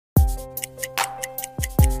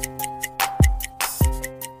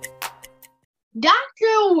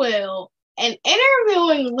Dr. Will, in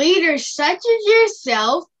interviewing leaders such as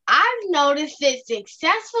yourself, I've noticed that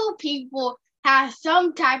successful people have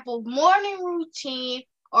some type of morning routine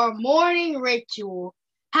or morning ritual.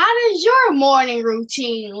 How does your morning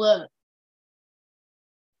routine look?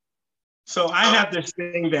 So I have this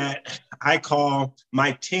thing that I call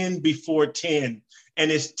my 10 before 10. And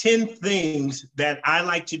it's 10 things that I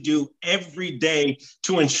like to do every day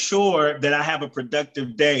to ensure that I have a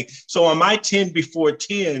productive day. So on my 10 before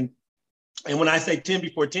 10, and when I say 10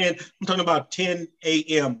 before 10, I'm talking about 10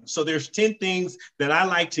 a.m. So there's 10 things that I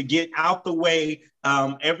like to get out the way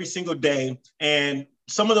every single day. And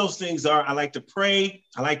some of those things are I like to pray,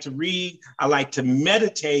 I like to read, I like to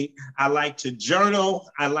meditate, I like to journal,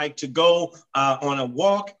 I like to go on a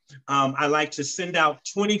walk. I like to send out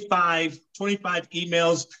 25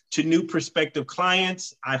 emails to new prospective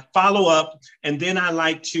clients. I follow up, and then I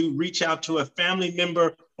like to reach out to a family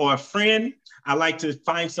member or a friend. I like to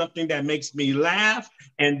find something that makes me laugh.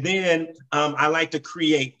 And then I like to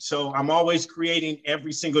create. So I'm always creating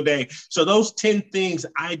every single day. So those 10 things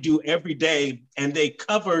I do every day, and they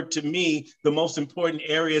cover to me the most important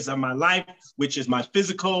areas of my life, which is my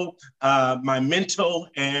physical, my mental,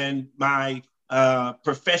 and my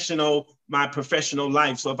professional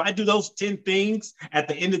life. So if I do those 10 things at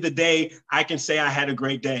the end of the day, I can say I had a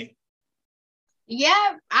great day.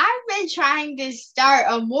 Yeah, I've been trying to start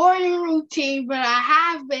a morning routine, but I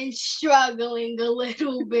have been struggling a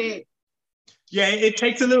little bit. Yeah, it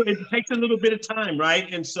takes a little bit of time,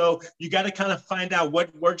 right? And so you got to kind of find out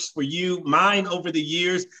what works for you. Mine over the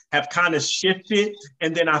years have kind of shifted.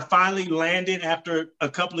 And then I finally landed after a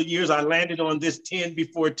couple of years, I landed on this 10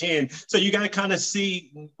 before 10. So you got to kind of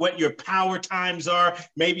see what your power times are.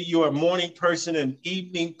 Maybe you're a morning person, an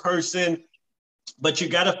evening person, but you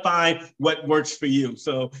got to find what works for you.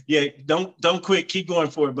 So yeah, don't quit. Keep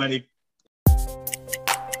going for it, buddy.